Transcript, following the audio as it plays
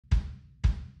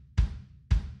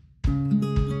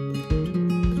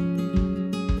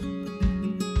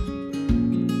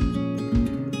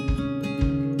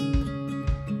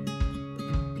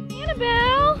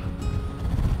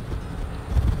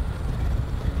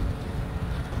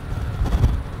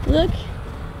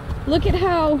Look at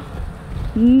how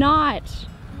not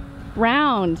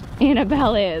round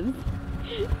Annabelle is.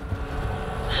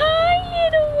 Hi,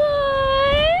 little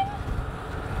one.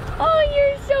 Oh,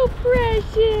 you're so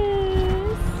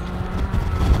precious.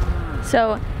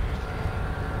 So,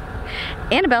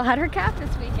 Annabelle had her calf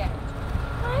this weekend.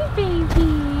 Hi,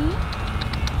 baby.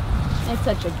 It's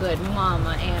such a good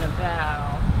mama,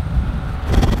 Annabelle.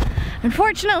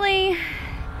 Unfortunately,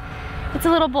 it's a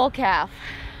little bull calf.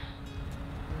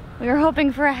 We were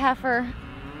hoping for a heifer.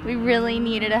 We really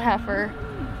needed a heifer,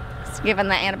 given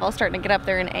that Annabelle's starting to get up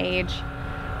there in age.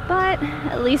 But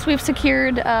at least we've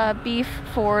secured beef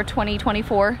for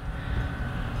 2024.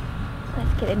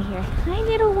 Let's get in here. Hi,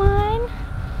 little one.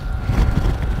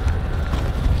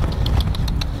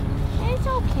 It's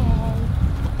okay.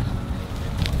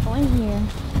 Go in here.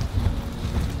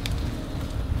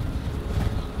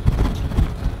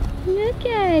 Look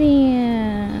at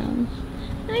him.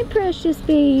 Hi, precious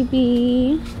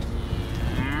baby.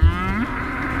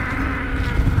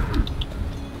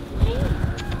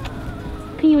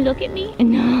 Can you look at me?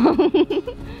 No.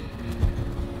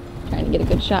 Trying to get a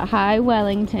good shot. Hi,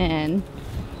 Wellington.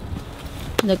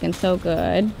 Looking so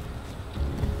good.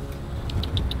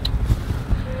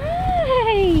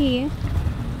 Hi.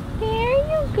 There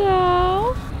you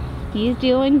go. He's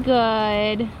doing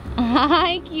good.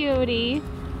 Hi, cutie.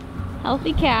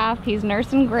 Healthy calf. He's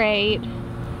nursing great.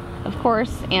 Of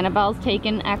course, Annabelle's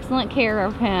taken excellent care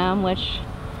of him, which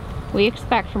we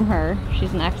expect from her.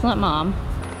 She's an excellent mom.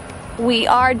 We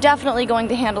are definitely going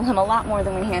to handle him a lot more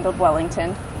than we handled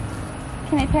Wellington.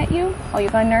 Can I pet you? Oh, you're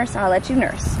gonna nurse? I'll let you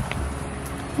nurse.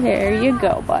 There you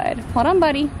go, bud. Hold on,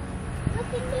 buddy.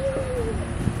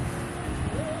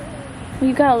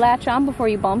 You gotta latch on before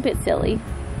you bump it, silly.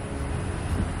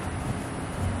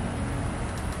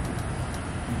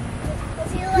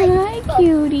 Hi,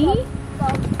 cutie.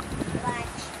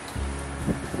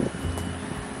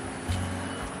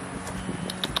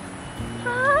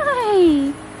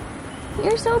 Hi.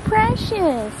 You're so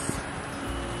precious.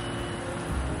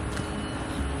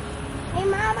 Hey,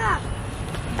 Mama.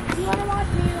 Do you want to watch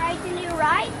me ride the new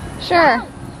ride? Sure.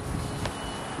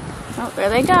 Oh, there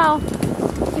they go.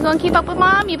 You gonna keep up with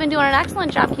Mom? You've been doing an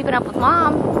excellent job keeping up with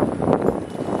Mom.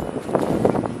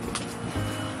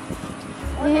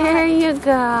 There you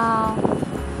go.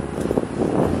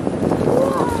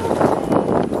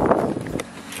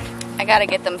 I gotta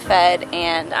get them fed,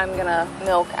 and I'm gonna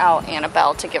milk out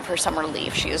Annabelle to give her some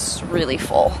relief. She's really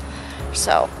full.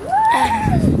 So.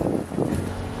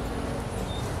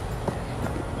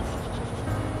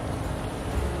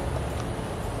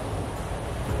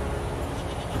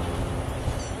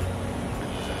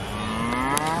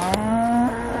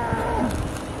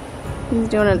 He's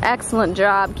doing an excellent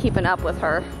job keeping up with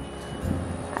her.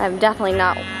 I'm definitely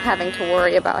not having to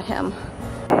worry about him.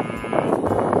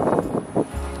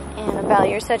 Annabelle,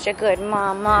 you're such a good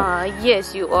mama.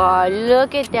 Yes, you are.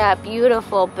 Look at that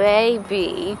beautiful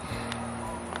baby.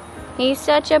 He's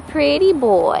such a pretty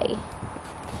boy.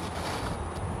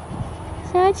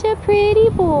 Such a pretty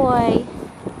boy.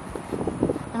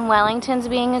 And Wellington's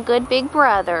being a good big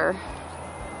brother.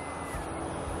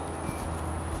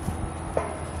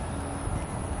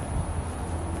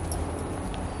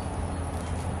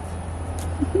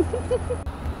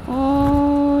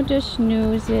 Oh, the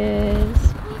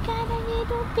snoozes. We got a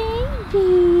little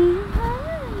baby. Hi.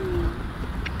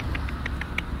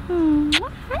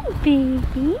 Hi,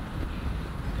 baby.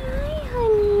 Hi,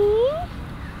 honey.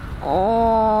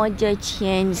 Oh, the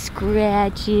chin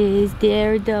scratches.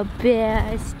 They're the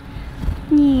best.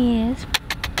 Yes.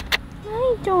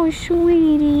 Hi, don't,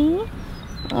 sweetie.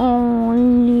 Oh,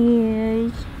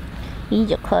 yes.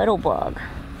 He's a cuddle bug.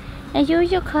 Are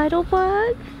you a cuddle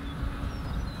bug?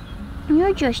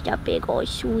 You're just a big old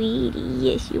sweetie.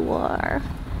 Yes, you are.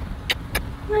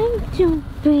 Hi, you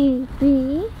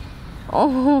baby.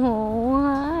 Oh,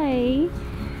 hi.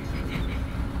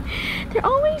 They're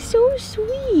always so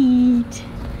sweet.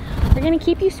 We're gonna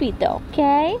keep you sweet though,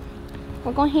 okay?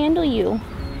 We're gonna handle you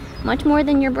much more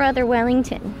than your brother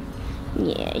Wellington.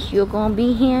 Yes, you're gonna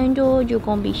be handled. You're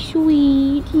gonna be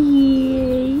sweet.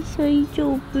 Yes, hi,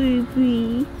 so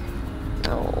baby.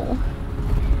 Oh.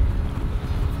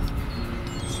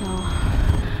 So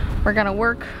we're gonna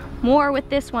work more with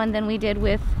this one than we did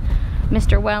with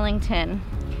Mr. Wellington,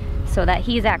 so that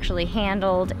he's actually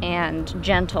handled and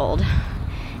gentled.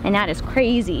 And that is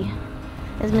crazy.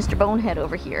 There's Mr. Bonehead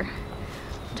over here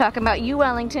talking about you,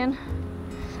 Wellington.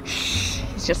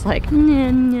 He's just like,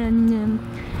 nom, nom, nom.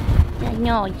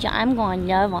 No, I'm gonna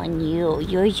love on you.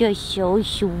 You're just so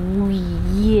sweet.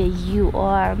 Yes, you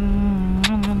are.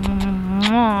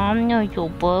 I'm not your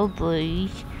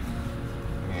babies.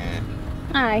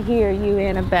 I hear you,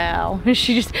 Annabelle.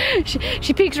 She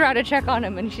peeks around to check on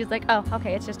him and she's like, oh,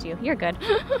 okay, it's just you. You're good.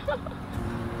 There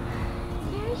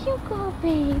you go,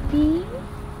 baby.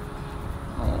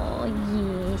 Oh,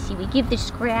 yeah. See, we give the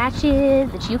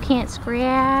scratches that you can't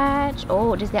scratch.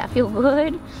 Oh, does that feel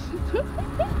good?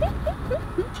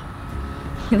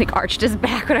 He like arched his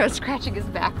back when I was scratching his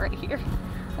back right here.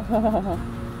 Oh,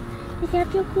 does that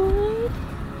feel good?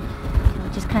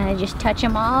 We'll just kind of just touch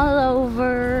him all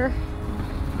over.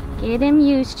 Get him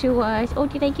used to us. Oh,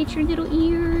 did I get your little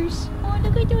ears? Oh,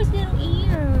 look at those little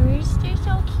ears. They're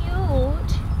so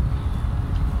cute.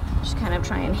 Just kind of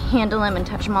try and handle him and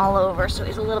touch him all over so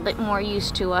he's a little bit more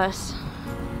used to us.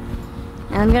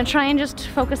 And I'm gonna try and just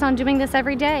focus on doing this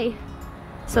every day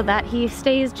so that he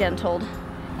stays gentled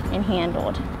and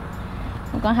handled.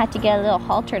 I'm gonna have to get a little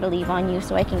halter to leave on you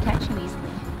so I can catch you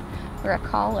easily. Or a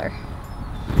collar.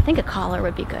 I think a collar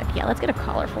would be good. Yeah, let's get a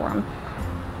collar for him.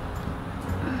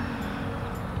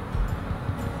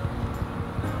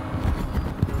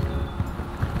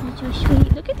 So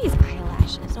sweet. Look at these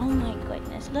eyelashes. Oh my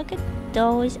goodness. Look at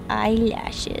those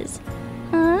eyelashes.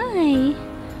 Hi.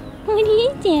 What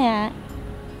is that?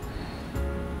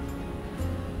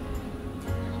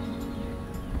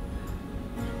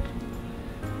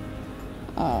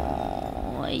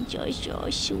 Oh, it's just so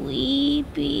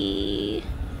sleepy.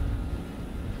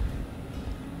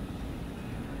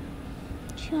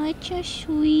 Such a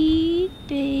sweet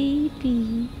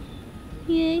baby.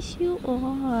 Yes, you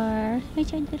are.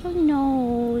 It's a little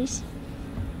nose.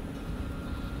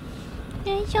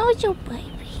 It's also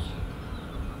baby.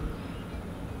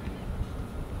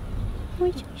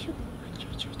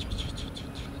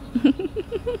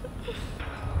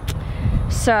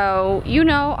 So, you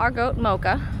know our goat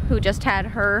Mocha, who just had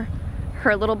her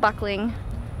little buckling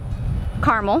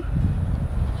Caramel.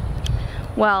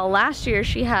 Well, last year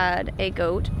she had a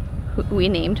goat who we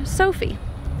named Sophie.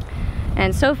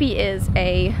 And Sophie is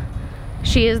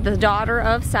the daughter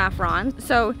of Saffron.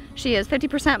 So she is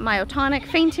 50% myotonic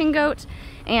fainting goat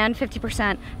and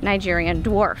 50% Nigerian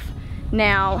dwarf.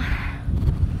 Now,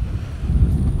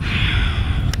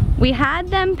 we had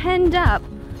them penned up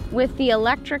with the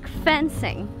electric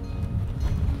fencing.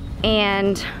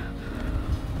 And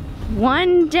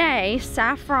one day,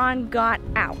 Saffron got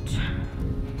out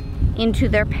into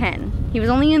their pen. He was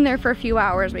only in there for a few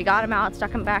hours. We got him out,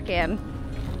 stuck him back in,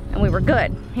 and we were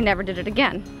good. He never did it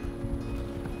again.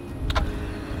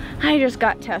 I just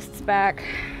got tests back.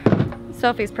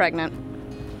 Sophie's pregnant.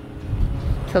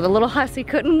 So the little hussy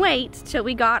couldn't wait till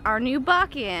we got our new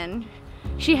buck in.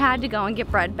 She had to go and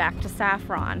get bred back to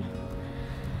Saffron.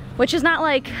 Which is not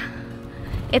like,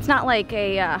 it's not like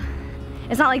the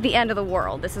end of the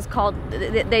world. This is called,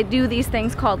 they do these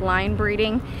things called line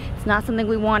breeding. It's not something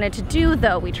we wanted to do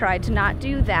though. We tried to not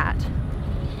do that.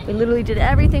 We literally did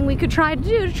everything we could try to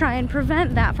do to try and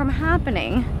prevent that from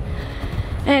happening.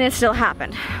 And it still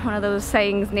happened. One of those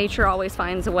sayings, nature always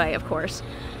finds a way, of course.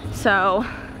 So,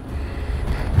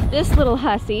 this little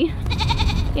hussy,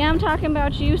 yeah, I'm talking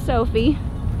about you, Sophie.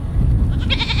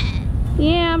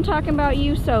 Yeah, I'm talking about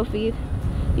you, Sophie.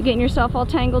 You getting yourself all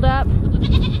tangled up?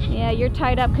 Yeah, you're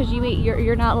tied up because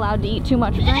you're not allowed to eat too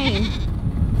much grain.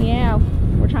 Yeah,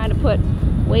 we're trying to put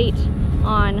weight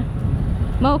on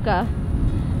Mocha.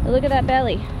 But look at that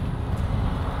belly.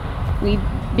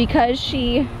 Because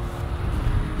she,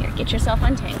 here, get yourself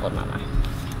untangled, Mama.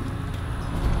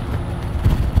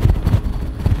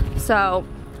 So,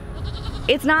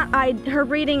 it's not, her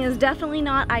breeding is definitely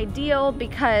not ideal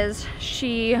because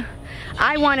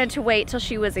I wanted to wait till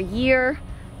she was a year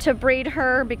to breed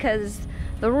her because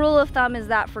the rule of thumb is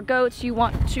that for goats you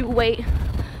want to wait,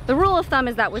 the rule of thumb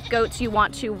is that with goats you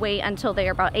want to wait until they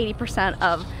are about 80%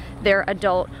 of their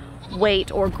adult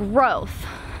weight or growth.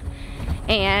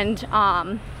 And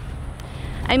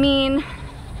I mean,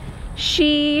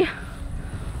 she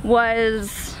would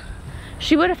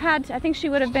have had, I think she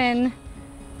would have been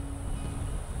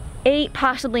 8,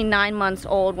 possibly 9 months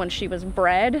old when she was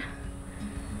bred,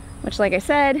 which, like I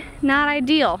said, not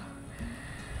ideal.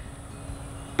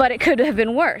 But it could have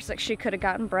been worse. Like, she could have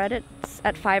gotten bred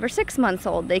at 5 or 6 months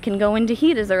old. They can go into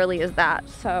heat as early as that.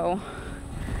 So,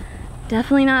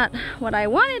 definitely not what I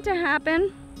wanted to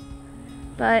happen,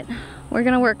 but we're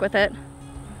gonna work with it.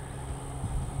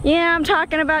 Yeah, I'm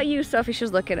talking about you, Sophie.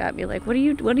 She's looking at me like, what are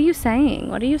you saying?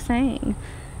 What are you saying?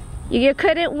 You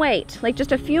couldn't wait, like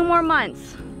just a few more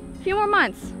months.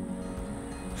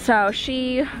 So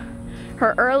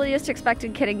her earliest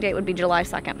expected kidding date would be July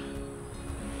 2nd.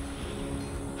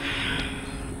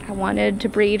 I wanted to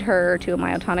breed her to a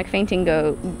myotonic fainting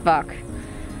goat buck,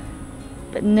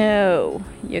 but no,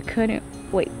 you couldn't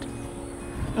wait.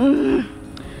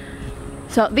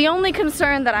 So the only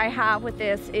concern that I have with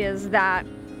this is that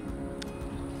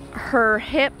her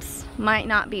hips might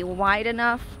not be wide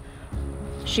enough.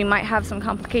 She might have some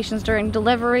complications during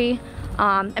delivery.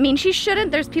 I mean, she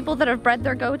shouldn't. There's people that have bred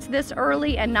their goats this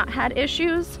early and not had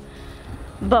issues,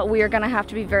 but we are gonna have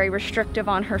to be very restrictive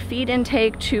on her feed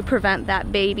intake to prevent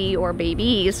that baby or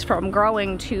babies from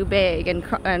growing too big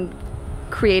and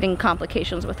creating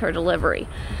complications with her delivery.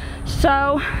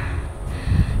 So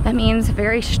that means a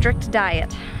very strict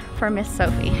diet for Miss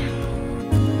Sophie.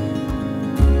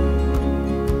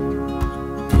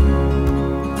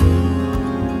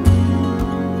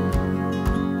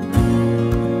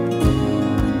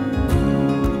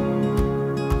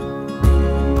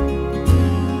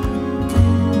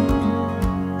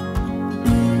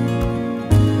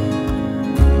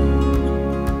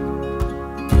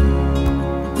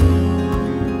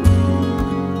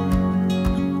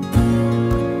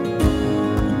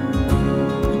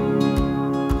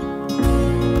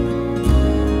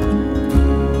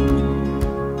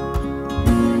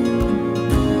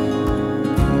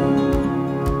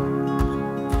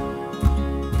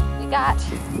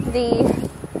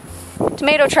 The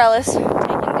tomato trellis taken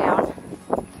down,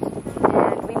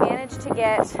 and we managed to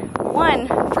get one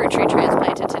fruit tree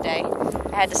transplanted today.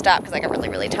 I had to stop because I got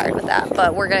really tired with that,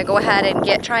 but we're gonna go ahead and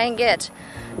try and get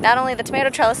not only the tomato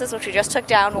trellises, which we just took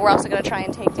down, but we're also gonna try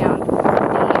and take down the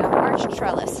arch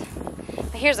trellis.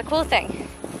 But here's the cool thing.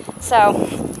 So,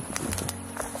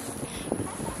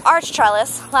 arch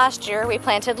trellis, last year we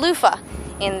planted loofah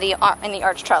in the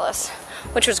arch trellis,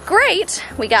 which was great.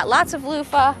 We got lots of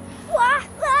loofah.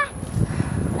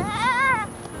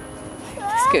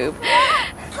 Scoop.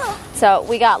 So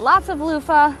we got lots of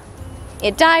loofah.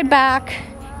 It died back,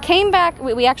 came back.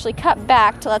 We actually cut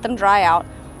back to let them dry out.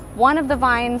 One of the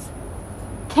vines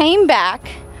came back,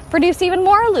 produced even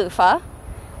more loofah,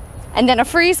 and then a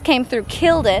freeze came through,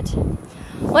 killed it.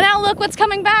 Well, now look what's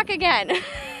coming back again.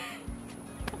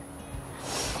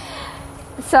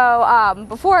 So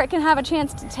before it can have a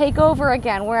chance to take over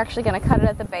again, we're actually going to cut it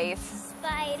at the base.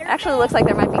 It actually looks like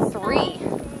there might be 3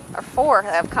 or 4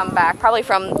 that have come back, probably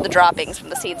from the droppings, from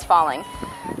the seeds falling.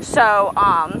 So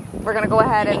we're going to go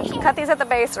ahead and cut these at the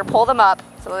base or pull them up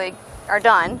so they are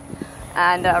done,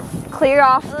 and clear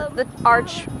off the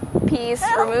arch piece,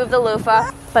 remove the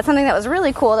loofah. But something that was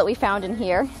really cool that we found in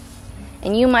here,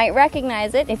 and you might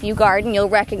recognize it, if you garden you'll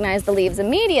recognize the leaves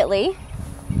immediately,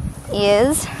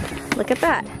 is, look at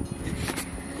that.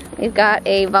 We've got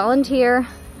a volunteer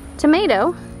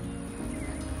tomato,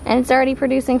 and it's already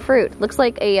producing fruit. Looks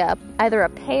like either a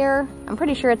pear, I'm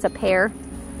pretty sure it's a pear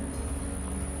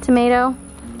tomato,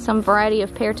 some variety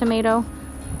of pear tomato.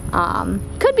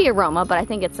 Could be aroma, but I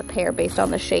think it's a pear based on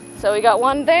the shape. So we got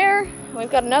one there, we've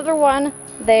got another one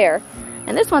there,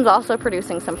 and this one's also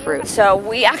producing some fruit. So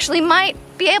we actually might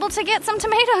be able to get some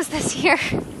tomatoes this year.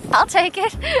 I'll take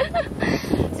it.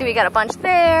 See, we got a bunch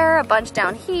there, a bunch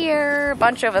down here, a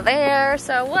bunch over there.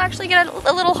 So we'll actually get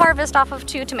a little harvest off of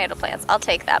 2 tomato plants. I'll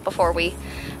take that before we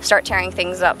start tearing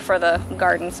things up for the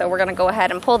garden. So we're gonna go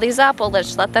ahead and pull these up. We'll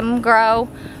just let them grow,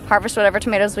 harvest whatever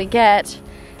tomatoes we get,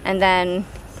 and then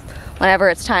whenever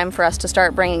it's time for us to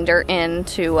start bringing dirt in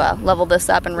to level this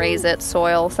up and raise it,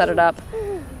 soil, set it up,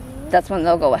 that's when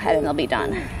they'll go ahead and they'll be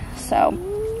done. So,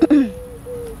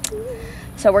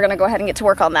 so we're gonna go ahead and get to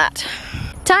work on that.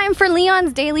 Time for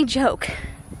Leon's daily joke.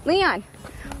 Leon,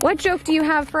 what joke do you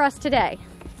have for us today?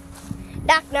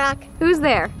 Knock, knock. Who's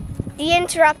there? The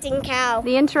interrupting cow.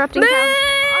 The interrupting cow?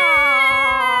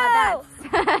 Oh,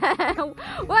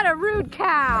 that's... what a rude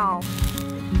cow.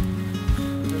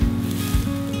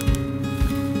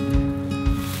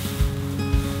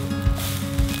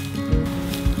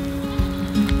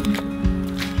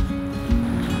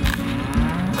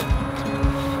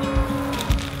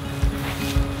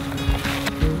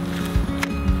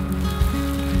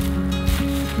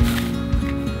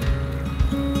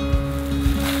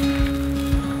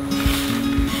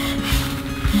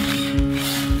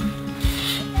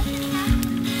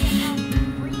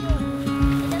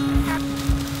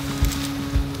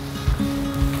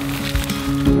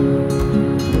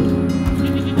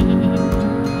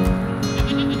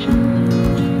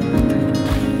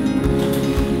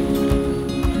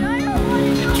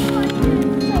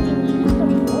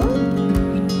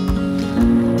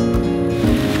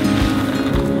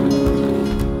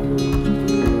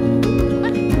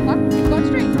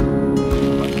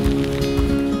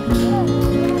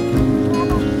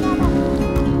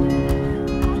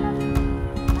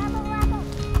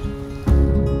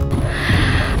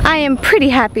 I am pretty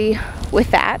happy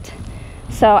with that.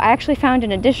 So I actually found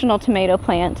an additional tomato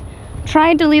plant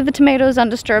tried to leave the tomatoes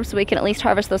undisturbed so we can at least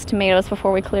harvest those tomatoes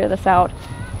before we clear this out.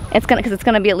 Because it's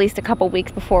gonna be at least a couple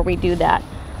weeks before we do that.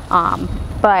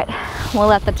 But we'll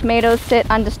let the tomatoes sit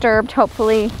undisturbed.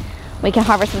 Hopefully we can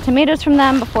harvest some tomatoes from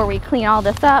them before we clean all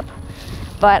this up.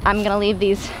 But I'm gonna leave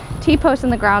these T-posts in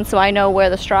the ground so I know where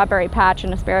the strawberry patch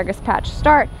and asparagus patch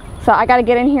start. So I gotta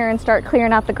get in here and start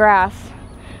clearing out the grass,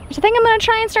 which I think I'm gonna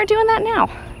try and start doing that now.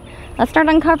 Let's start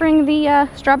uncovering the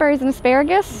strawberries and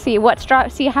asparagus, see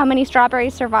how many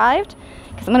strawberries survived,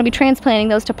 because I'm gonna be transplanting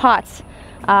those to pots.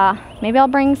 Maybe I'll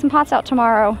bring some pots out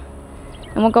tomorrow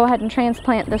and we'll go ahead and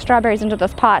transplant the strawberries into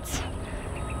those pots.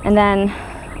 And then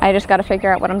I just gotta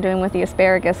figure out what I'm doing with the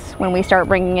asparagus when we start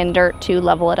bringing in dirt to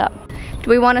level it up. Do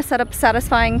we wanna set up a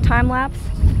satisfying time lapse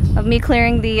of me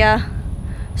clearing the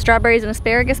strawberries and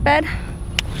asparagus bed?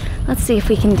 Let's see if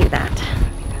we can do that.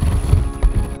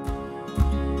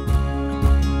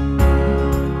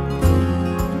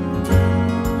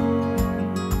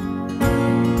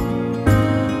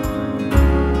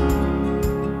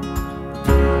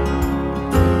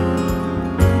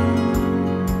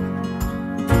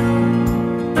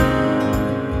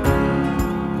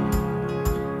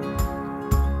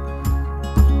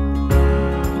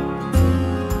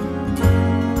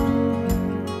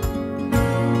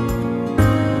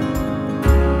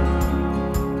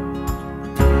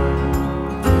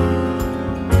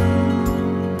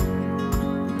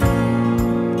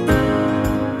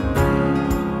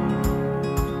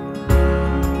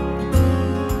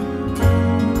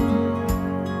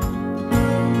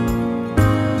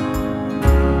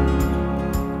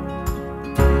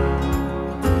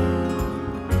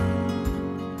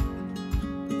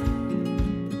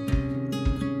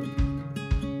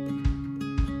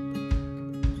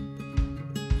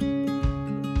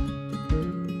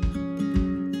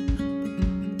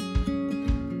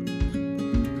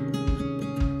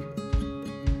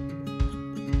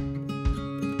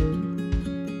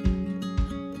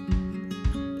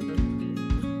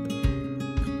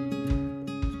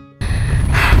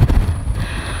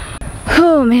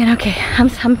 Oh man, okay, I'm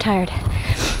tired,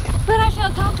 but I feel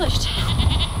accomplished.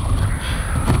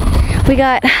 We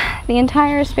got the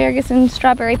entire asparagus and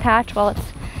strawberry patch. Well, it's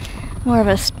more of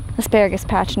a asparagus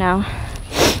patch now.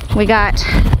 We got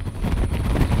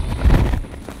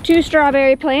 2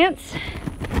 strawberry plants,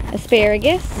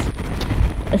 asparagus.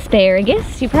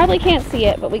 You probably can't see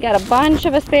it, but we got a bunch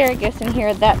of asparagus in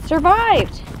here that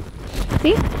survived.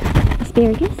 See?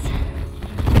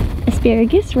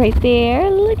 Asparagus right there.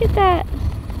 Look at that.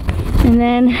 And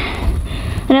then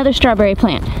another strawberry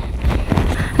plant.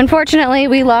 Unfortunately,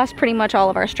 we lost pretty much all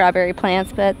of our strawberry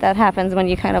plants, but that happens when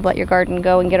you kind of let your garden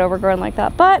go and get overgrown like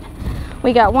that. But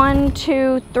we got 1,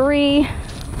 2, 3,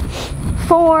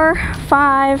 4,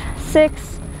 5,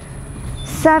 6,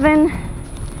 7,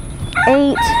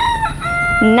 8,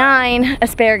 9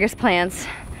 asparagus plants.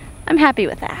 I'm happy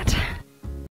with that.